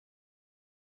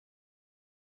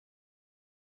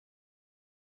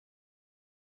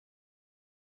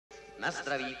na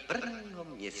zdraví 1.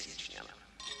 měsíčňana.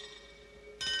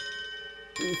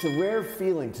 It's a rare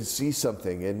feeling to see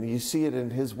something, and you see it in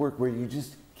his work where you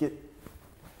just get,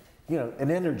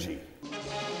 an energy.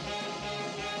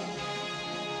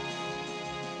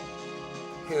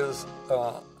 His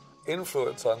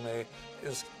influence on me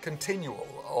is continual,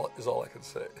 is all I can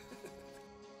say.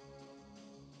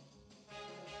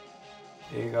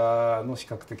 映画の視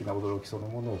覚的な驚きその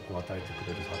ものを与えてく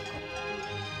れる作家。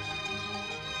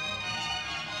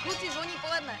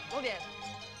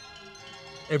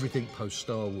Everything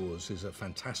post-Star Wars is a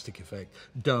fantastic effect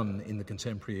done in the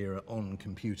contemporary era on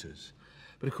computers.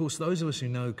 But of course, those of us who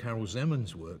know Karel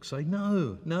Zeman's work say,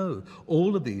 no,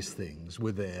 all of these things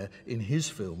were there in his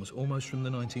films almost from the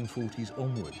 1940s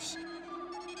onwards.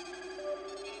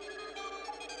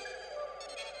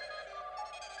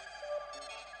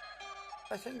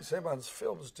 I think Zeman's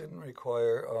films didn't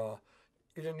require,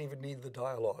 you didn't even need the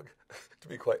dialogue, to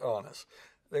be quite honest.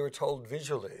 They were told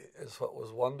visually is what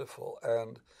was wonderful,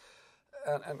 and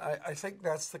I think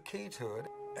that's the key to it.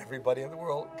 Everybody in the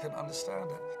world can understand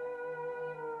it.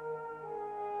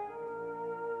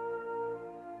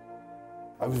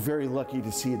 I was very lucky to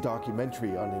see a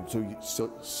documentary on him, so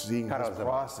seeing his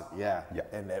process, yeah,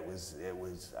 and it was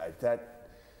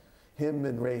him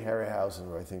and Ray Harryhausen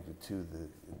were, I think, the two of the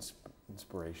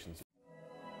inspirations.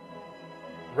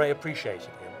 Ray appreciated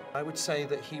him. I would say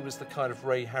that he was the kind of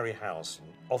Ray Harryhausen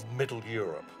of Middle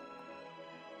Europe.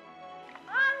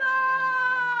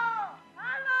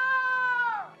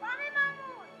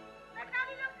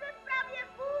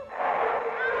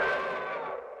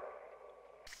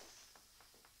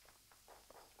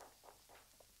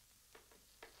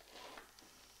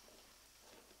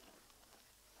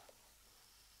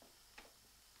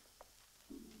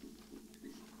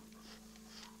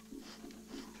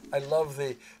 I love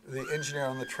the engineer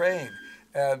on the train,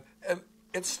 and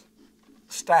it's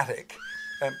static,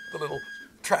 and the little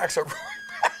tracks are rolling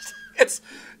past.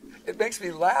 It makes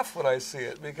me laugh when I see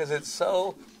it because it's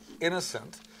so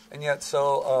innocent and yet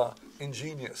so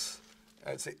ingenious.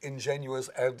 It's ingenuous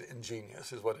and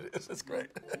ingenious is what it is. It's great.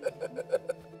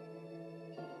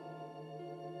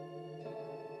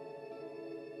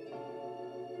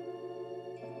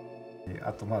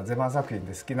 あとゼマン作品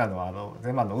で好きなのは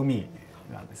ゼマンの海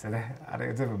なんですよね。あ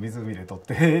れ全部湖で撮っ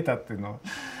てたっていうのを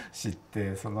知って、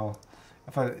やっ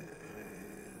ぱり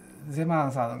ゼマ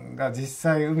ンさんが実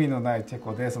際海のないチェ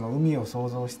コでその海を想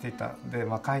像していた。で、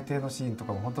海底のシーンと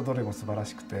かも本当どれも素晴ら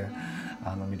しくて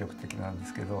魅力的なんで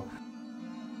すけど。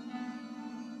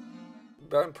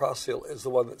Baron Prosil is the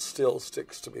one that still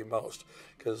sticks to me most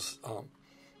because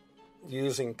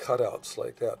using cutouts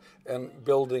like that and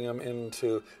building them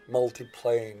into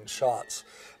multi-plane shots.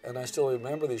 And I still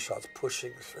remember these shots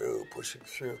pushing through.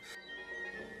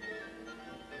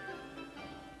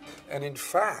 And in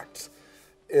fact,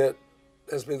 it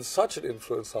has been such an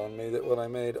influence on me that when I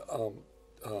made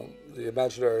the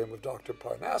Imaginarium of Dr.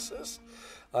 Parnassus,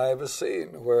 I have a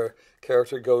scene where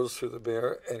character goes through the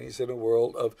mirror and he's in a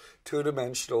world of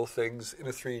two-dimensional things in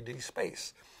a 3D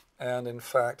space. And in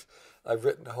fact, I've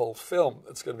written a whole film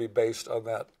that's going to be based on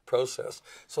that process.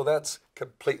 So that's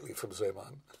completely from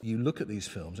Zeman. You look at these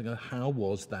films and go, how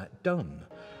was that done?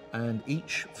 And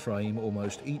each frame,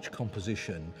 almost each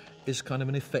composition, is kind of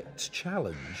an effects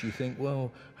challenge. You think,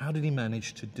 well, how did he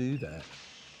manage to do that?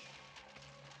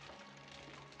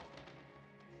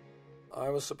 I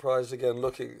was surprised again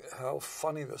looking how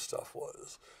funny the stuff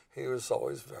was. He was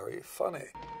always very funny.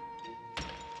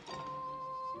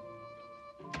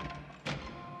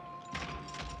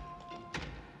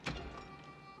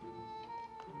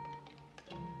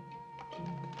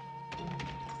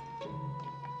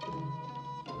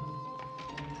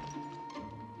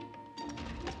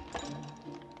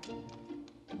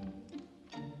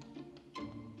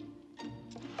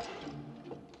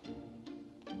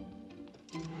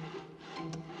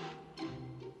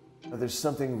 There's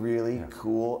something really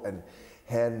cool and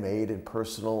handmade and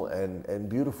personal and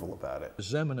beautiful about it.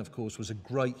 Zeman, of course, was a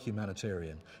great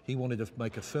humanitarian. He wanted to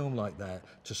make a film like that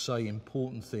to say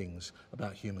important things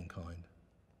about humankind.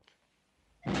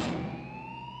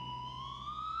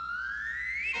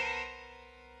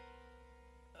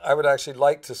 I would actually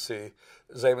like to see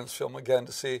Zeman's film again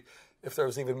to see if there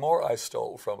was even more I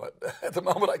stole from it. At the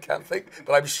moment I can't think,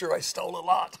 but I'm sure I stole a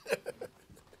lot.